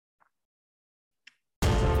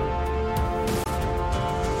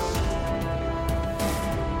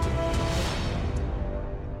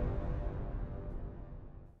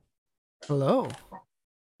Hello.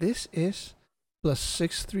 This is plus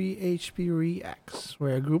 63 HP Reacts,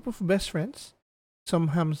 where a group of best friends, some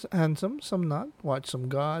handsome, some not, watch some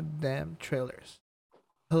goddamn trailers.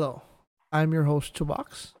 Hello. I'm your host,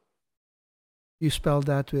 Chubox. You spell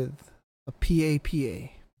that with a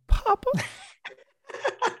P-A-P-A. Papa?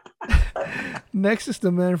 Next is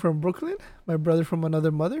the man from Brooklyn, my brother from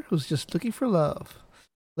another mother who's just looking for love.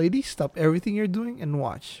 Ladies, stop everything you're doing and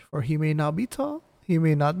watch, for he may not be tall, he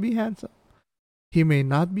may not be handsome, he may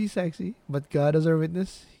not be sexy, but God is our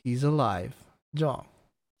witness, he's alive. John,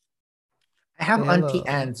 I have say Auntie hello.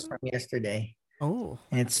 Anne's from yesterday, Oh,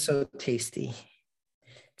 and it's so tasty.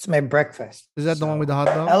 It's my breakfast. is that the one with the hot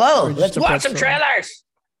dogs? Hello, Or just let's the watch some pretzel? trailers.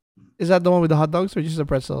 Is that the one with the hot dogs or just the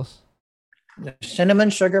pretzels? The cinnamon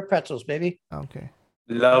sugar pretzels, baby. Okay.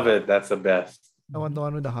 Love it. That's the best. I want the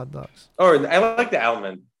one with the hot dogs. Or I like the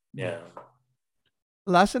almond. Yeah.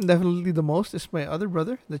 Last and definitely the most is my other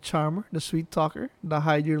brother, the charmer, the sweet talker, the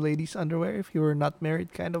hide your ladies' underwear if you were not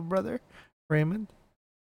married kind of brother, Raymond.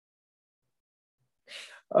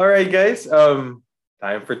 All right, guys. Time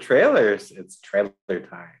for trailers. It's trailer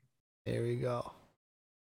time. There we go.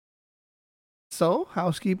 So,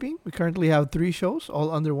 housekeeping. We currently have 3 shows, all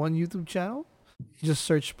under one YouTube channel. Just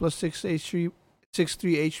search plus 63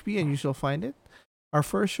 HP and you shall find it. Our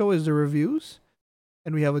first show is the reviews,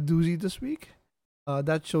 and we have a doozy this week.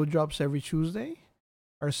 That show drops every Tuesday.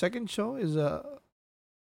 Our second show is our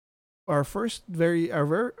very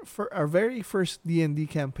first D&D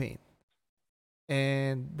campaign,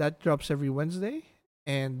 and that drops every Wednesday.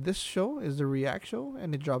 And this show is the React show,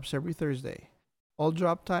 and it drops every Thursday. All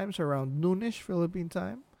drop times are around noonish Philippine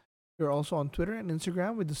time. We're also on Twitter and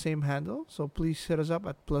Instagram with the same handle, so please hit us up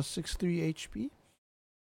at plus 63 HP.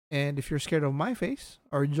 And if you're scared of my face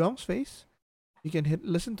or Jong's face, you can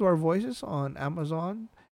listen to our voices on Amazon,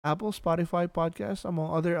 Apple, Spotify podcasts, among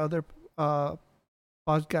other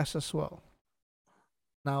podcasts as well.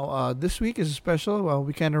 Now, this week is special. Well,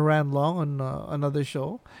 we kind of ran long on another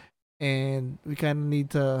show, and we kind of need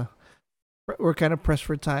to. We're kind of pressed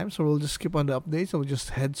for time, so we'll just skip on the updates and we'll just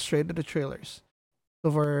head straight to the trailers.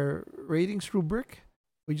 So for our ratings rubric,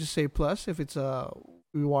 we just say plus if it's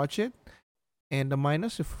we watch it, and a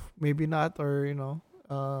minus if maybe not, or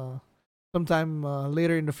sometime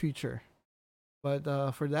later in the future. But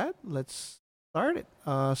for that, let's start it.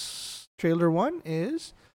 Trailer 1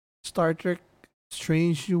 is Star Trek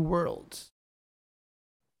Strange New Worlds.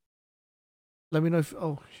 Let me know if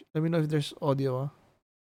there's audio.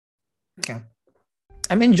 Okay.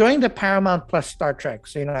 I'm enjoying the Paramount Plus Star Trek.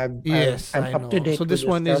 So, Yes, I'm I up know. to date. So this with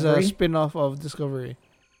one is a Discovery. spin-off of Discovery.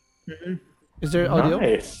 Mhm. Is there audio?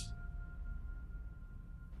 Nice.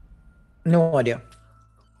 No audio.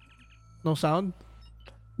 No sound?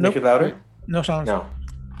 Make it louder? No sounds. No.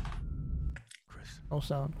 No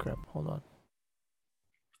sound. Crap. Hold on.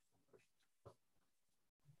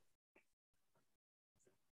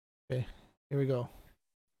 Okay. Here we go.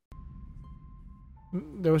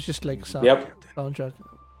 There was just like sound. Yep. Soundtrack.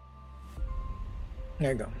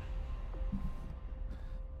 There you go.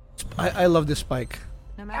 I love this Spike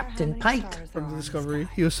No matter Captain how many Pike stars there from are the in the Discovery.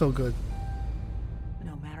 sky, He was so good.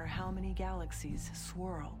 no matter how many galaxies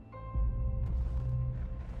swirl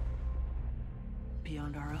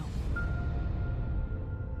beyond our own,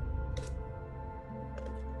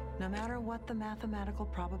 no matter what the mathematical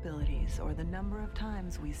probabilities or the number of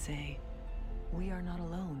times we say, we are not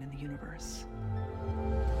alone in the universe.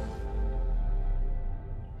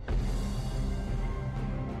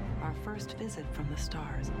 Our first visit from the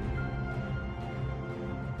stars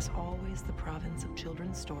is always the province of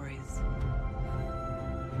children's stories.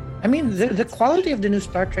 I mean, the quality of the new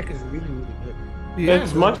Star Trek is really, really good. Yeah,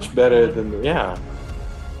 It's much better than yeah.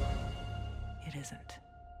 It isn't.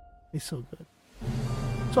 He's so good.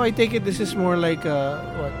 So I take it this is more like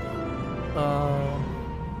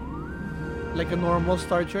like a normal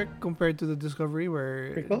Star Trek compared to the Discovery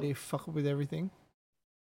where Prequel? they fuck up with everything.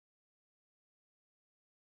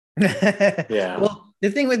 Yeah. Well,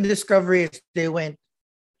 the thing with Discovery is they went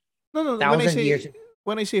No. thousand years.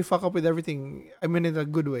 When I say fuck up with everything, I mean in a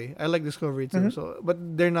good way. I like Discovery too. Mhm. So, but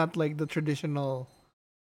they're not like the traditional,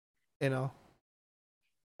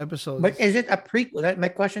 episodes. But is it a prequel? My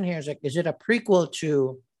question here is like, is it a prequel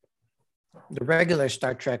to the regular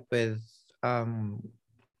Star Trek with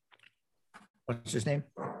what's his name?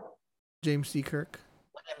 James C. Kirk.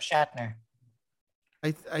 William Shatner.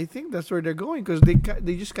 I think that's where they're going because they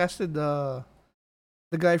just casted the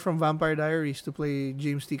guy from Vampire Diaries to play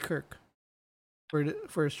James T. Kirk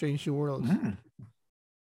for Strange New Worlds. Mm.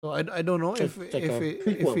 So I don't know So if it's like a if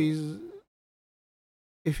prequel.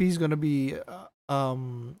 he's gonna be a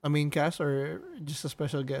main cast or just a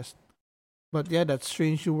special guest. But yeah, that's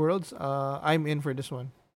Strange New Worlds. I'm in for this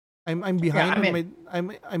one. I'm behind I'm on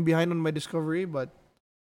in. I'm behind on my discoveries, but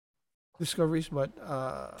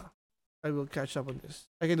I will catch up on this.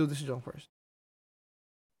 I can do this John first.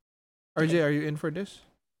 RJ, are you in for this?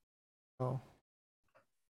 Oh.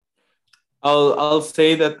 I'll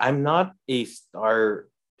say that I'm not a Star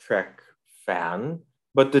Trek fan,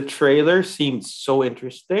 but the trailer seemed so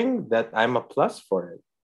interesting that I'm a plus for it.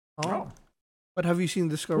 Oh. But have you seen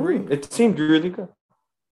Discovery? It seemed really good.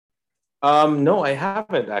 No, I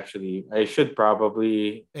haven't actually. I should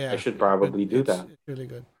probably do that. It's really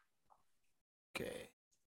good. Okay.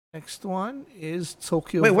 Next one is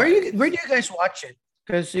Tokyo. Wait, Vice. where do you guys watch it?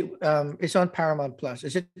 Because it's on Paramount Plus.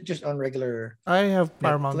 Is it just on regular? I have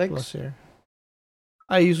Paramount Netflix? Plus here.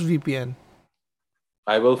 I use VPN.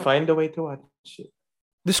 I will find a way to watch it.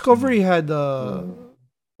 Discovery had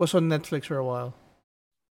was on Netflix for a while.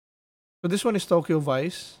 So this one is Tokyo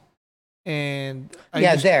Vice, and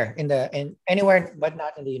there in anywhere but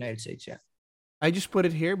not in the United States. Yeah. I just put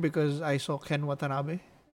it here because I saw Ken Watanabe,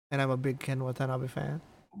 and I'm a big Ken Watanabe fan.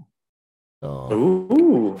 So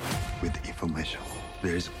Ooh. With information,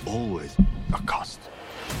 there is always a cost.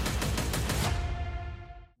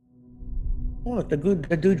 Oh, look, the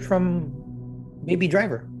dude from Baby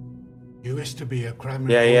Driver. You wish to be a crime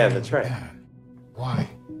Yeah, reporter in that's right. Japan. Why?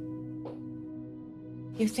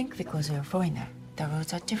 You think because you're a foreigner, the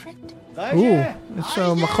roads are different? ooh, it's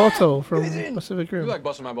Makoto from Pacific Rim. You like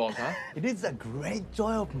busting my balls, huh? It is a great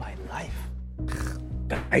joy of my life.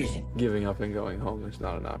 Giving up and going home is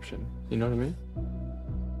not an option. You know what I mean?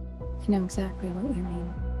 I know exactly what you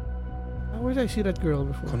mean. Where did I see that girl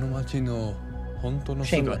before? この街の本当の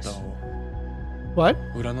姿を What?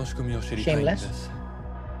 裏の仕組みを知りたいんで Shameless? す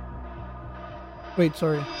Wait,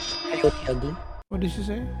 sorry. Coyote Ugly. What did you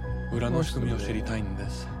say? 裏の仕組みを知りたいんで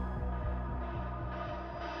す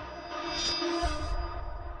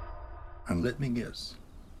And let me guess,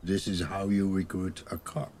 this is how you recruit a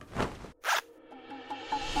cop.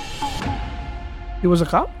 He was a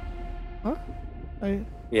cop? Huh?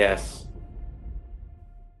 Yes.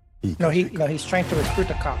 He's trying to recruit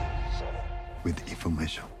a cop. With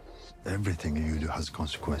information, everything you do has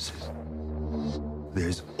consequences.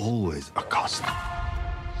 There's always a cost.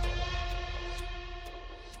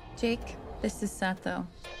 Jake, this is Sato.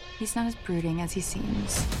 He's not as brooding as he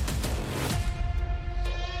seems.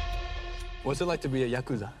 What's it like to be a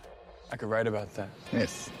Yakuza? I could write about that.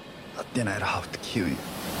 Yes, but then I'd have to kill you.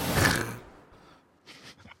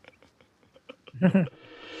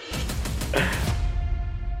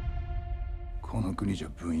 この国じゃ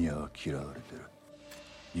分野は嫌われてる。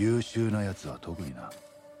優秀なやつは特にな。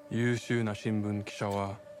優秀な新聞記者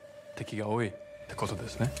は敵が多いってことで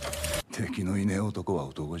すね敵のいねえ男は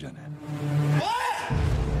男じゃねえ。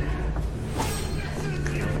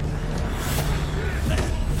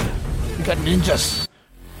We got ninjas.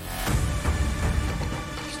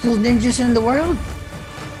 Still ninjas in the world?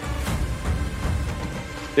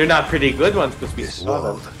 They're not pretty good ones because we This saw them.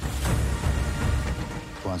 world.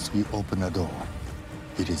 Once we open a door,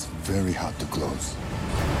 it is very hard to close.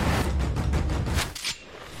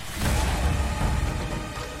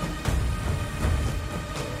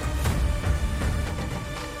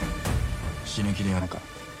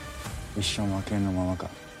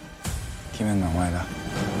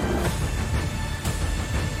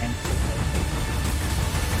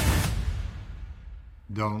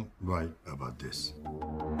 Don't write about this.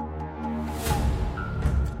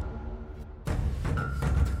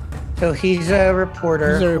 So he's a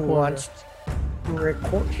reporter, He's a who reporter. wants to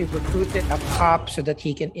he recruited a cop so that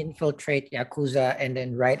he can infiltrate Yakuza and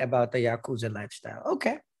then write about the Yakuza lifestyle.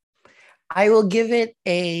 Okay. I will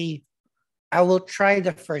try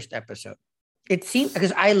the first episode. It seems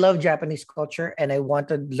because I love Japanese culture and I want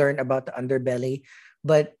to learn about the underbelly,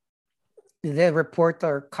 but the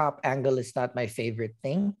reporter cop angle is not my favorite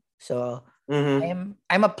thing. So Mhm.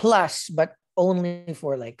 I'm a plus, but only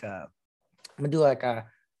for I'm gonna do like a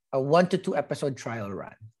 1 to 2 episode trial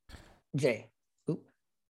run. Jay.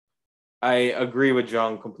 I agree with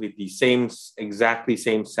John completely. Exactly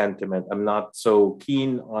same sentiment. I'm not so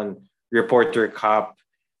keen on reporter cop,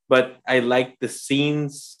 but I like the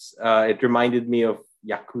scenes. It reminded me of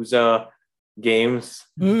Yakuza games.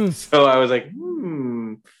 So I was like,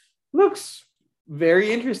 looks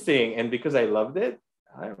very interesting. And because I loved it,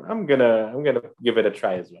 I'm gonna give it a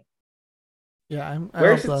try as well. Yeah,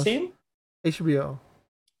 Where is I'm it seen? HBO.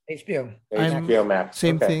 HBO. HBO Max.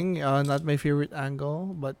 Same Okay. thing. Not my favorite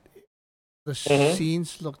angle, but the Mhm.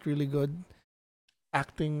 scenes looked really good.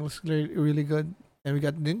 Acting was really good, and we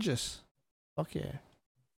got ninjas. Fuck yeah.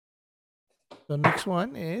 The next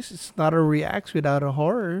one is it's not a reacts without a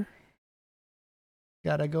horror.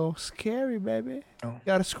 Gotta go scary, baby. Oh.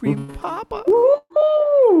 Gotta scream, Papa,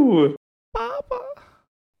 Woo! Papa.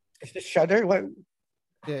 Is this Shudder? What?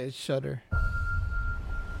 Yeah, it's Shudder.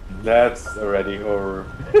 That's already horror.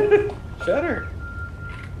 Shudder.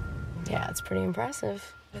 Yeah, it's pretty impressive.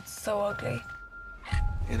 It's so ugly.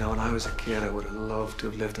 You know, when I was a kid, I would have loved to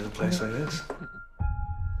have lived in a place like this.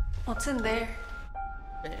 What's in there?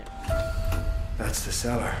 That's the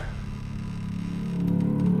cellar.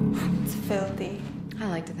 It's filthy. I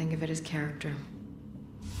like to think of it as character.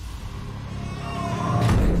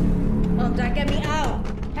 Mom, Dad, get me out.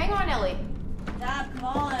 Hang on, Ellie. Dad, come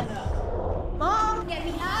on. Mom, get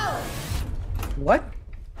me out. What?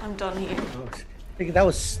 I'm done here. Oh, I think that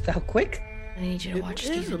was that quick. I need you to watch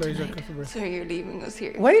It is Steven Eliza tonight. Cuthbert. So you're leaving us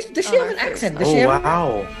here. Why does she have an accent? Does she have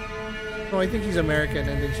Wow. No, I think he's American,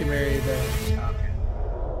 and then she married.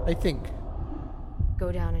 I think.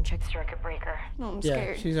 Go down and check the circuit breaker. No, I'm Yeah,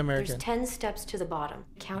 scared. she's American. There's 10 steps to the bottom.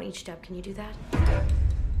 Count each step. Can you do that?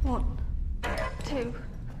 1, 2,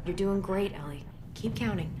 You're doing great, Ellie. Keep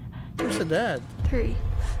counting. Where's the dad? 3.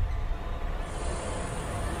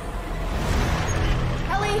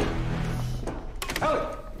 Ellie!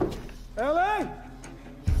 Ellie!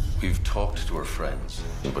 We've talked to her friends,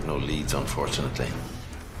 but no leads, unfortunately.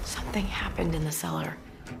 Something happened in the cellar.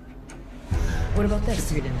 What about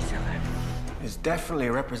this? It's definitely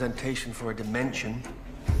a representation for a dimension.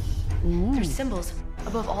 There's symbols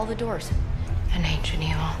above all the doors. An ancient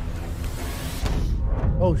evil.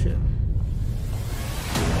 Oh shit.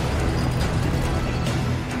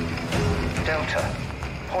 Delta,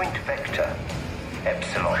 point vector,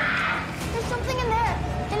 epsilon. There's something in there.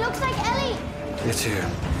 It looks like Ellie. It's here.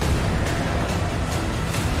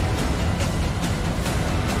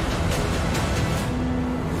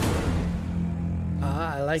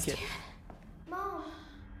 Ah, I like it. Mom.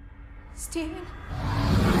 Steven?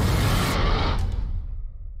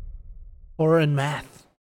 Horror and math.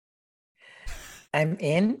 I'm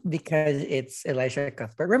in because it's Elisha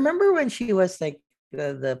Cuthbert. Remember when she was like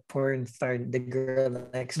the porn star, the girl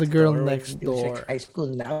next The girl door, when next she was, like, door. high school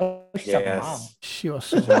now. She's a mom. Yes. She was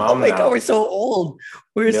She's so. a Oh mom my now. god, we're so old.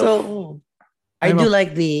 We're so Milf. old. I'm I a-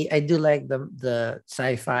 like the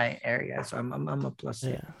sci-fi area, so I'm a plus.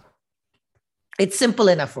 Yeah. It's simple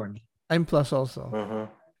enough for me. I'm plus also. Mhm.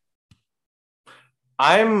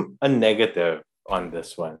 I'm a negative on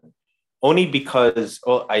this one, only because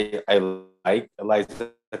I like Eliza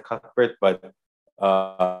Cuthbert, but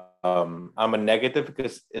I'm a negative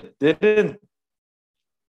because it didn't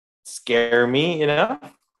scare me enough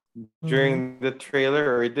during the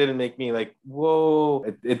trailer, or it didn't make me like, whoa.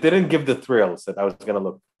 It didn't give the thrills that I was gonna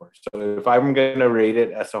look for. So if I'm gonna rate it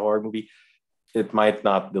as a horror movie, it might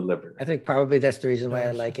not deliver. I think probably that's the reason why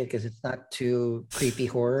I like it, because it's not too creepy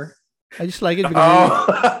horror. I just like it because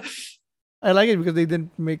Oh, I like it because they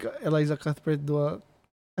didn't make Eliza Cuthbert do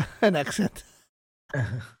an accent.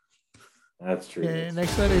 that's true. Yeah,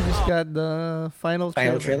 next one I just got the final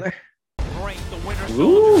Trailer.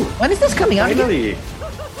 Ooh, When is this coming out again? finally,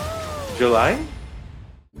 July.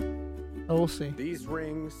 Oh, we'll see. These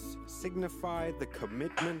rings signify the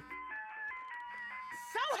commitment.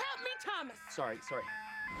 So help me, Thomas! Sorry.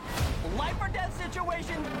 Life or death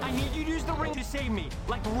situation, I need you to use the ring to save me.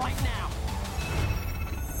 Like right now.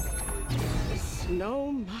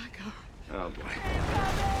 Oh my god. Oh boy.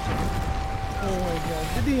 Oh my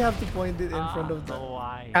god. Did he have to point it in front of the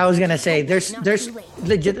I was gonna say there's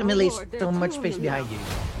legitimately so much space behind you.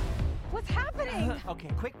 What's happening? Okay,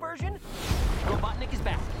 quick version. Robotnik is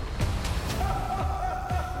back.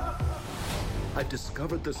 I've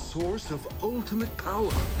discovered the source of ultimate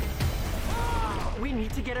power. We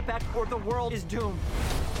need to get it back or the world is doomed.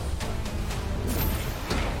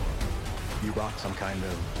 You rock some kind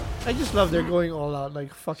of I just love they're going all out,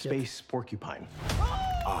 like fuck it. space porcupine.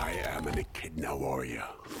 I am an echidna warrior.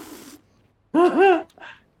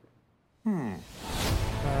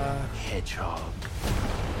 Hedgehog.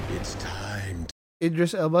 It's time.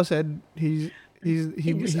 Idris Elba said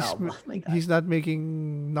Idris Elba, my God. he's not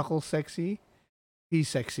making Knuckles sexy. He's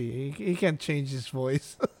sexy. He can't change his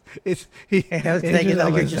voice. It's he. I was Idris thinking, oh,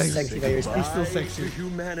 Elba you're is just sexy by yourself. He's still Rise sexy. to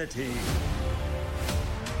humanity.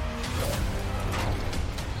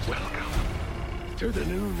 Welcome to the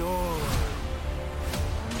new norm.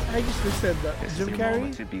 I just said that. Jim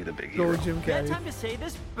Carrey. To be the big Go hero. Jim Bad Carrey. time to say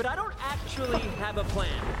this, but I don't actually have a plan.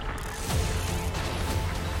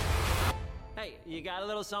 Hey, you got a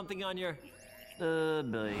little something on your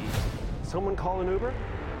belly. Someone call an Uber?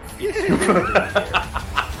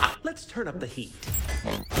 Let's turn up the heat.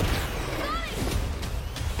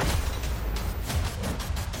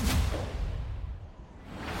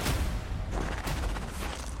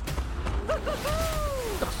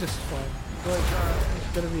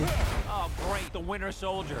 gonna be? Oh, great, the Winter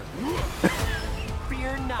Soldier.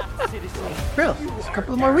 Fear not, citizen. Bro, it's a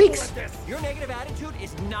couple more weeks. Your negative attitude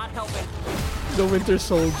is not helping. The Winter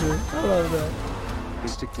Soldier. I love that. We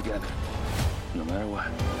stick together, no matter what.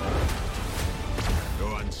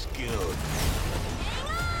 You're unskilled,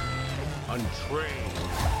 untrained,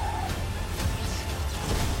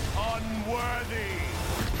 unworthy.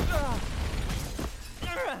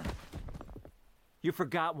 You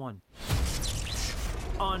forgot one.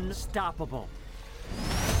 Unstoppable.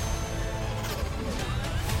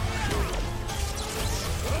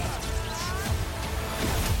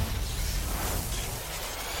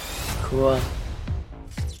 Cool.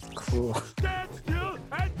 Cool.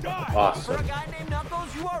 Awesome. For a guy named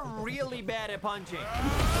Knuckles, you are really bad at punching.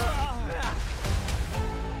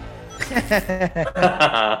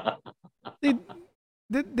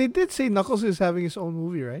 They did say Knuckles is having his own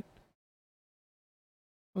movie, right?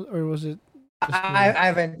 Or was it? I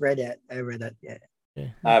haven't read it. I read that yet.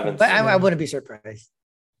 Okay. I haven't. But I wouldn't be surprised.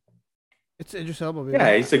 It's Idris Elba. Baby.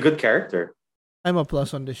 Yeah, he's a good character. I'm a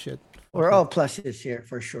plus on this shit. We're all pluses here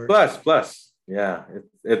for sure. Plus. Yeah,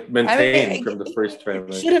 it maintained from the first trailer.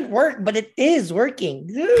 It shouldn't work, but it is working.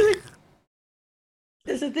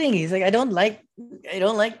 That's the thing. He's like, I don't like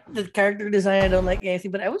the character design. I don't like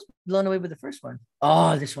anything, but I was blown away with the first one.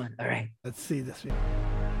 Oh, this one. All right. Let's see this one.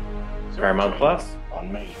 Paramount Plus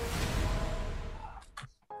on me.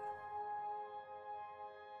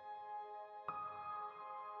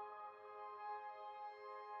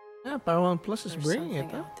 Yeah, Paramount Plus is bringing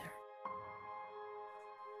it. Huh?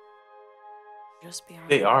 Just beyond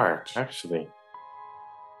They are actually.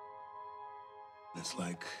 It's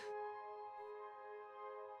like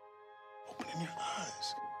opening your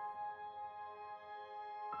eyes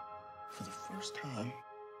for the first time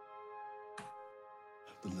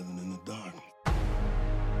after living in the dark.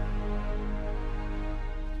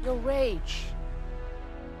 Your rage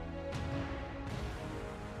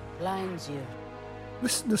blinds you.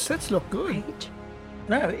 The sets look good.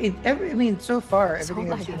 No, so far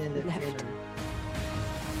everything I've seen in the trailer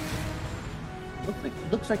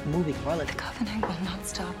looks like movie quality. The Covenant will not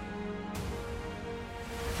stop.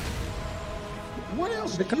 What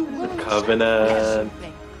else? The Covenant. Covenant.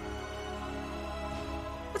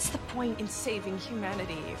 What's the point in saving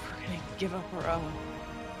humanity if we're gonna give up our own?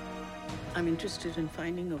 I'm interested in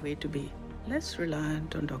finding a way to be less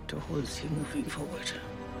reliant on Dr. Halsey moving forward.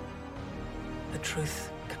 The truth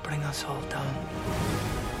could bring us all down.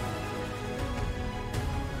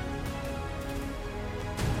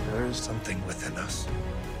 There is something within us.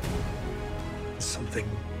 Something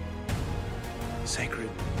sacred.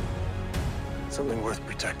 Something worth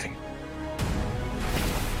protecting.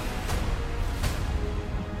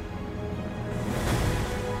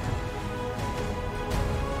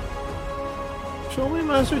 Show me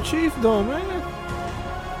Master Chief, though, man.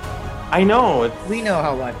 I know. We know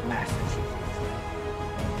how what Master Chief is.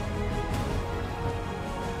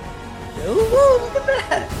 Ooh, look at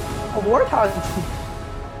that! A warthog.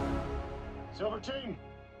 Silver Team.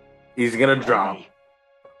 He's gonna drop.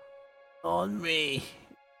 On me,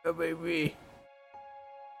 oh, baby.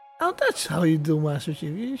 Oh, that's how you do Master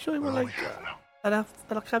Chief. You show him like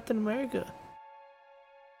Captain America.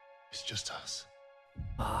 It's just us.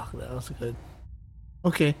 Oh, that was good.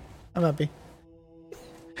 Okay, I'm happy.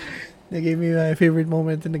 They gave me my favorite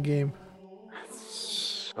moment in the game.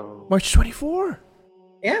 So... March 24.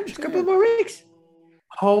 Yeah, just a couple more weeks.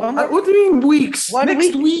 What do you mean weeks?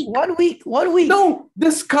 Next week. 1 week. 1 week. No,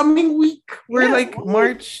 this coming week. We're like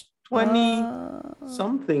March 20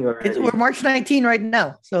 something. Already. We're March 19 right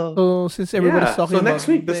now. So since everybody's talking about next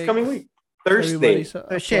week, this coming week, Thursday.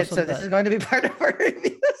 Oh shit! So this is going to be part of our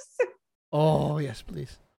reviews. Oh yes,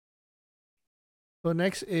 please. So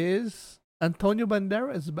next is Antonio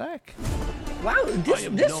Banderas is back. Wow, this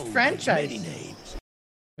franchise.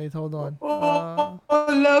 Wait, hold on.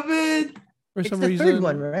 I love it. For it's some the reason, third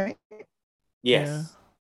one, right? Yes. Yeah.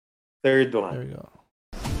 Third one. There we go.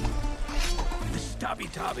 Tabi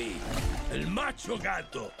Tabi, el macho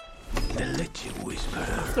gato, the leche whisperer.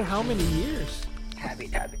 After how many years?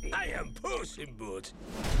 Tabi. I am Puss in Boots.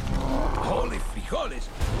 Holy frijoles.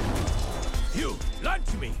 You,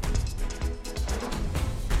 lunch me.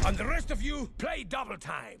 And the rest of you, play double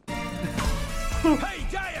time. Hey,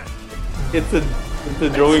 Giant! It's a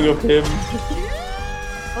drawing of him.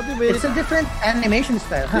 Oh, they made it's a different animation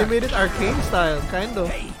style, huh? They made it arcane style, kind of.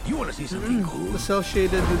 Hey, you want to see something cool? The cell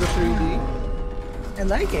shaded with the 3D. I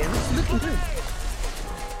like it. It's looking good.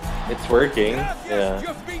 It's working. Yes,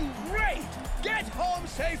 you've been great. Get home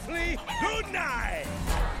safely. Good night.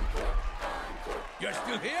 You're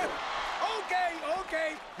still here? Okay.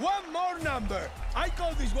 Okay, one more number. I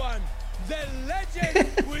call this one The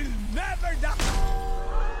Legend Will Never Die.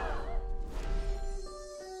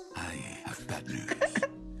 I have bad news.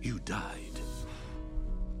 You died,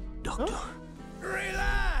 Doctor.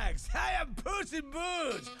 Relax! I am Puss in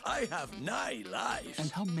Boots! I have 9 lives! And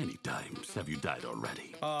how many times have you died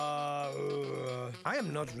already? I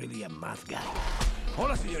am not really a math guy.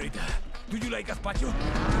 Hola, señorita. Do you like gazpacho?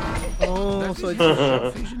 Oh, so it's...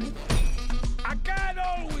 A cat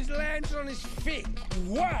always lands on his feet.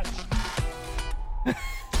 Watch!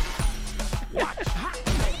 Watch!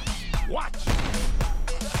 Watch!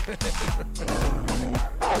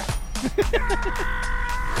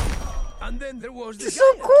 And then there was the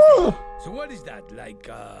so cool. So what is that? Like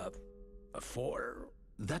a 4?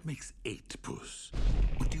 That makes 8, Puss.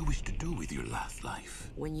 What do you wish to do with your last life?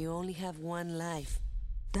 When you only have one life,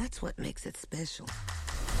 that's what makes it special.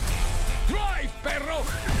 Drive, perro!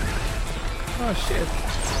 Oh shit.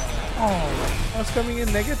 Oh, I was coming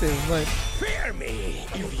in negative, but Fear me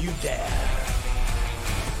if you dare.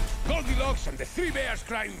 Goldilocks and the 3 bears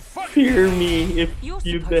crying fuck. Fear me if You're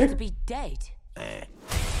you supposed dare. to be dead.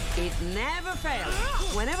 It never fails.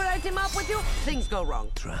 Whenever I team up with you, things go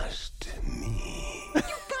wrong. Trust me. You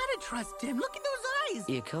gotta trust him. Look at those eyes.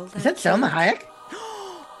 You killed Is that Selma Hayek?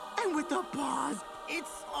 And with the paws,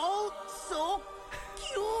 it's all so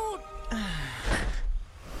cute.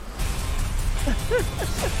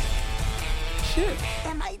 shit.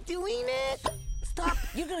 Am I doing it? Stop.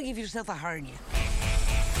 You're gonna give yourself a hernia.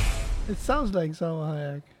 It sounds like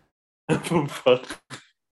Salma Hayek. Fuck.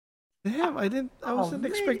 Damn, I wasn't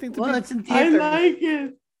expecting to be. It's in I theater. like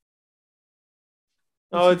it.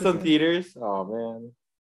 Oh, it's on theaters? Oh, man.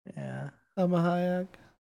 Yeah. Salma Hayek.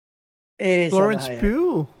 It is Florence Selma Hayek.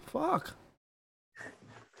 Pugh. Fuck.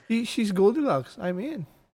 She's Goldilocks. I'm in.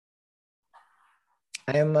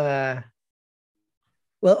 I'm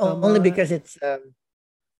only because it's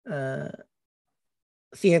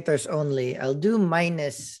theaters only. I'll do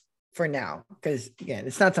minus for now because again,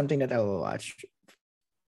 it's not something that I will watch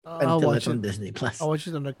I'll until watch it's on it. Disney Plus. I'll watch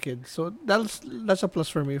it on a kid. So that's a plus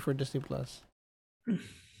for me for Disney Plus.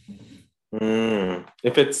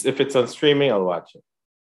 If it's on streaming, I'll watch it.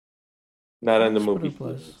 Not on the Let's put movie. a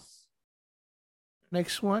plus.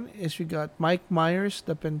 Next one is we got Mike Myers,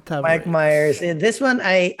 the Pentaverate. Mike Myers. And this one,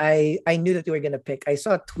 I knew that you were gonna pick. I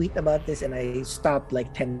saw a tweet about this and I stopped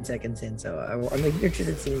like 10 seconds in. So I'm interested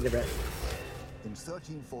in seeing the rest. In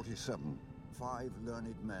 1347, 5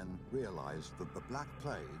 learned men realized that the Black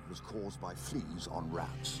Plague was caused by fleas on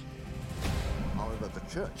rats. However, the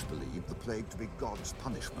church believed the plague to be God's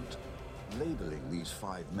punishment, labeling these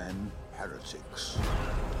 5 men heretics.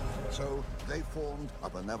 So they formed a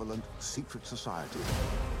benevolent secret society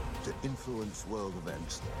to influence world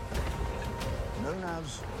events, known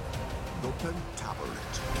as the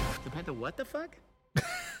Pentaverate. The Penta what the fuck?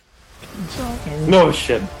 No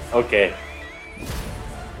shit. Okay.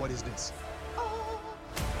 What is this?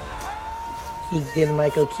 Keegan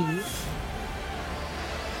Michael Key. You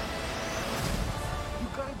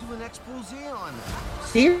gotta do an expose on it.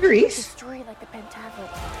 Series? Destroy like the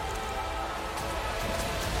Pentaverate.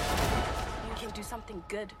 You can do something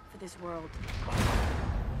good for this world.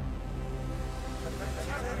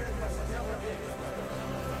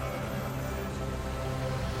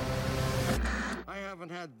 I haven't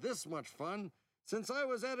had this much fun since I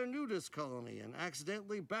was at a nudist colony and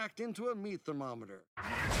accidentally backed into a meat thermometer.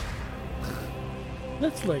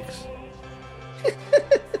 Netflix.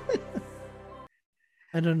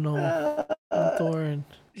 I don't know. Torrent.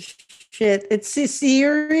 Shit, it's a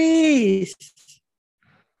series.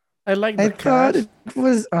 I like the I thought cast. it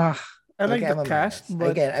was. I like okay, the I'm a cast, mess. but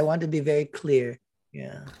Again, I want to be very clear.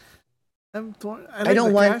 Yeah. I'm torn. I, I like don't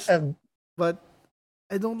the want. cast, but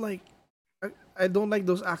I don't like. I don't like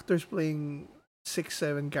those actors playing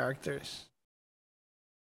 6-7 characters.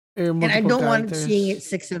 And I don't want seeing it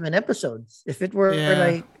 6-7 episodes. If it were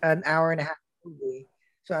like an hour and a half movie,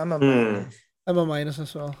 so I'm a minus. I'm a minus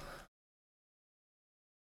as well.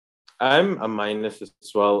 I'm a minus as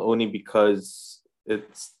well, only because it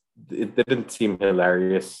didn't seem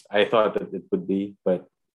hilarious. I thought that it would be, but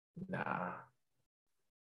nah.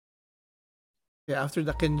 Yeah, after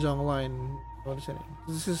the Kim Jong line, what is it?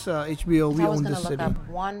 This is HBO. We I was own going this to look city. up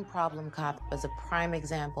one problem cop as a prime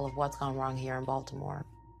example of what's gone wrong here in Baltimore.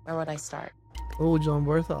 Where would I start? Oh, John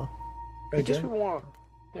Berthel. I guess we want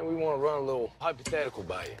to run a little hypothetical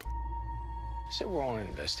by you. Say we're on an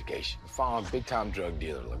investigation. We found a big-time drug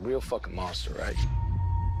dealer, like real fucking monster, right?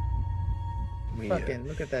 Fucking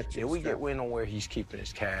look at that. Yeah, we get wind on where he's keeping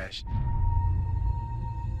his cash.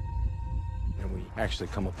 And we actually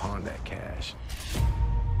come upon that cash.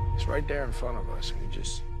 It's right there in front of us,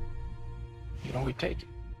 and we take it.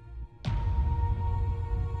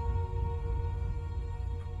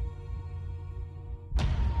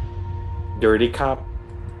 Dirty cop.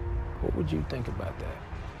 What would you think about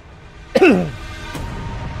that?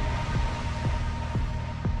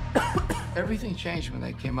 Everything changed when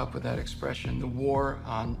they came up with that expression, the war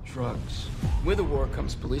on drugs. With the war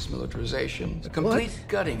comes police militarization, the complete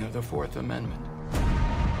gutting of the Fourth Amendment.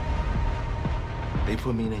 They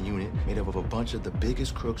put me in a unit made up of a bunch of the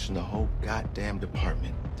biggest crooks in the whole goddamn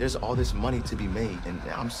department. There's all this money to be made, and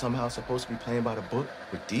I'm somehow supposed to be playing by the book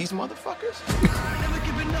with these motherfuckers?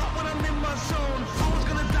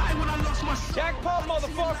 Jackpot,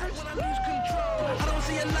 motherfuckers! I don't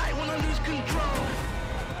see a light when I lose control.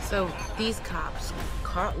 So these cops,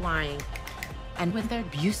 caught lying, and with their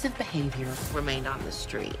abusive behavior, remained on the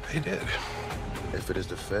street. They did. If it is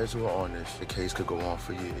the feds who are on this, the case could go on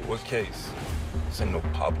for years. What case? This ain't no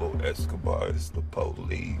Pablo Escobar, it's the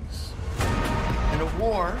police. In a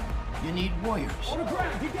war, you need warriors. On the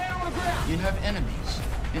ground, get down on the ground! You have enemies.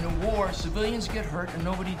 In a war, civilians get hurt and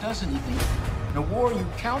nobody does anything. In a war, you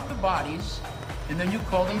count the bodies, and then you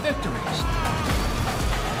call them victories.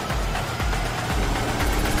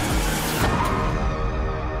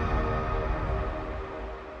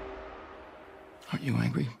 Aren't you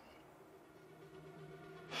angry?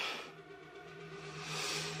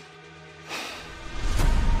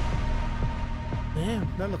 Damn,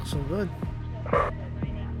 that looks so good.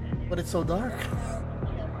 But it's so dark.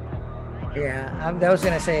 Yeah, I was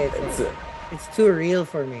gonna say it's too real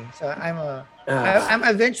for me. So I'm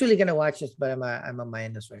eventually gonna watch this, but I'm a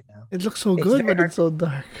minus right now. It looks so good, but it's so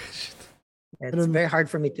dark. It's very hard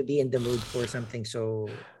for me to be in the mood for something so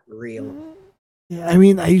real. Yeah, I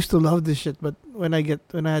mean, I used to love this shit, but when I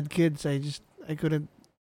had kids, I couldn't.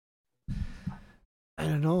 I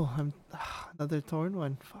don't know. I'm another torn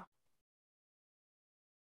one. Fuck.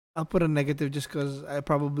 I'll put a negative just because I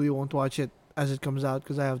probably won't watch it as it comes out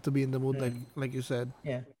because I have to be in the mood, like you said.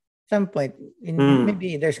 Yeah. Some point,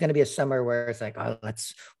 maybe there's gonna be a summer where it's like, oh,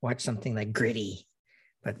 let's watch something like gritty,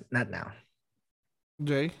 but not now.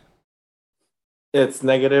 Jay, it's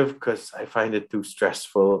negative because I find it too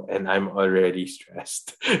stressful, and I'm already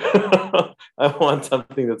stressed. I want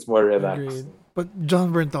something that's more relaxed. Agreed. But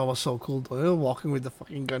John Bernthal was so cool though, walking with the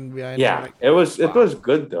fucking gun behind him. Yeah, like, it was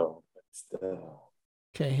good though.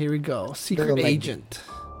 Okay, here we go. Secret Agent.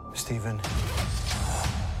 Stephen,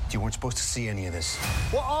 you weren't supposed to see any of this.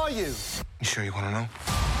 What are you? You sure you want to know?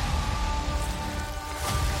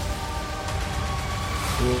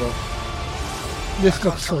 This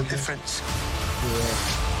looks so good. Difference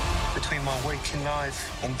between my waking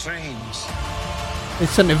life and dreams.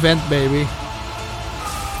 It's an event, baby.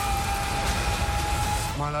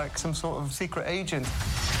 Am I like some sort of secret agent?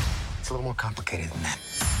 It's a little more complicated than that.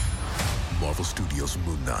 Marvel Studios'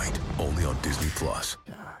 Moon Knight, only on Disney+.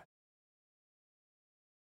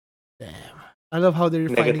 Damn. I love how they're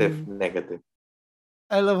negative.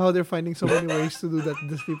 I love how they're finding so many ways to do that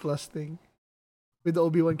Disney Plus thing. With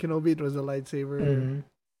Obi-Wan Kenobi, it was a lightsaber.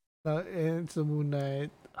 And it's a Moon Knight.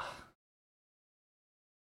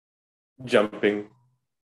 Jumping.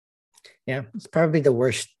 Yeah, it's probably the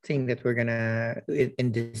worst thing that we're gonna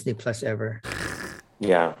in Disney Plus ever.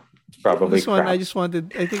 Yeah. Probably this one, I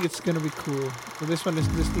think it's gonna be cool. So this one is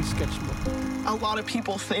Disney Sketchbook. A lot of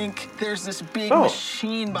people think there's this big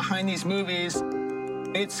machine behind these movies.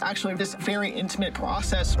 It's actually this very intimate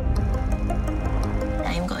process.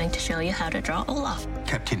 I'm going to show you how to draw Olaf.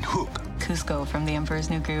 Captain Hook. Cusco from The Emperor's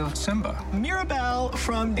New Groove. Simba. Mirabelle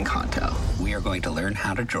from Encanto. We are going to learn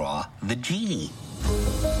how to draw the genie.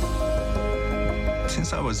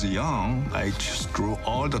 Since I was young, I just drew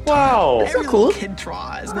all the time. Wow, every little kid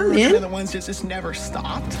draws. They're the ones that just never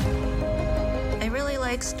stopped. I really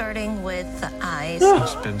like starting with the eyes.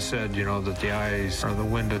 It's been said, that the eyes are the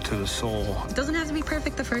window to the soul. It doesn't have to be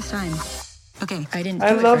perfect the first time. Okay, I didn't do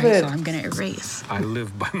it right, so I'm gonna erase. I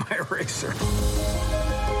live by my eraser.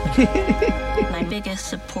 My biggest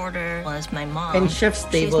supporter was my mom. And Chef's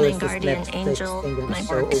Table She's my guardian angel. My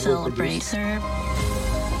work celebrates her.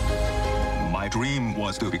 My dream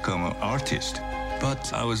was to become an artist,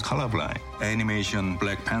 but I was colorblind. Animation,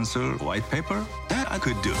 black pencil, white paper, that I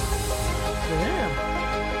could do. Yeah.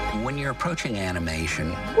 When you're approaching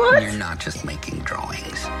animation, you're not just making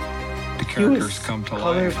drawings. The characters come to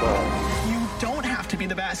life. You don't have to be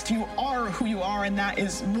the best. You are who you are, and that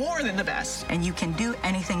is more than the best. And you can do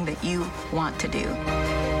anything that you want to do.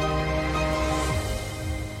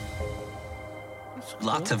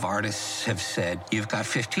 Lots of artists have said you've got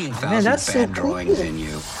 15,000 bad drawings in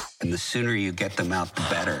you, and the sooner you get them out, the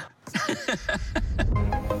better.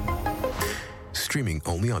 streaming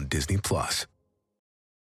only on Disney+.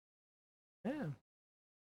 Yeah.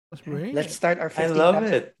 Let's bring Let's it. start our 15th I love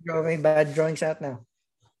episode it. of Drawing Bad Drawings out now.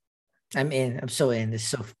 I'm in. I'm so in.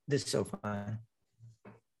 This is so fun.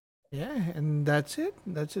 Yeah, and that's it.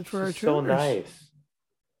 That's it for our So trailers. nice.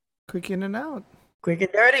 Quick in and out. Quick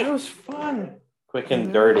and dirty. It was fun. Quick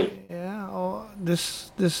and dirty. Yeah. Oh,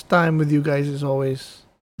 this time with you guys is always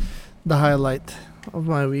the highlight of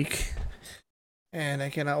my week, and I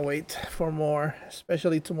cannot wait for more.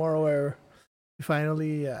 Especially tomorrow, where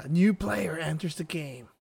finally a new player enters the game.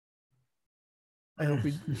 I hope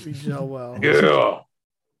we gel well. Yeah.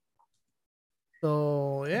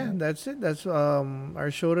 So yeah, that's it. That's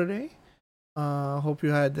our show today. Hope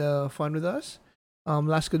you had fun with us.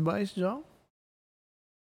 Last goodbyes, Joe.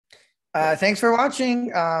 Thanks for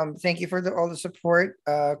watching. Thank you for all the support.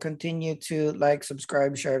 Continue to like,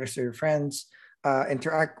 subscribe, share this to your friends.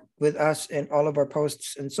 Interact with us in all of our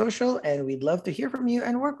posts and social, and we'd love to hear from you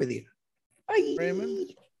and work with you. Bye.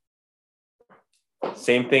 Raymond.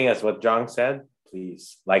 Same thing as what Jong said.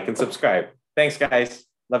 Please like and subscribe. Thanks, guys.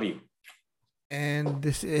 Love you. And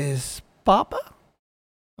this is Papa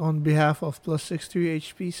on behalf of +63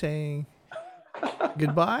 HP saying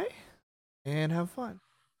goodbye and have fun.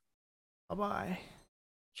 Bye-bye.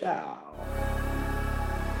 Ciao.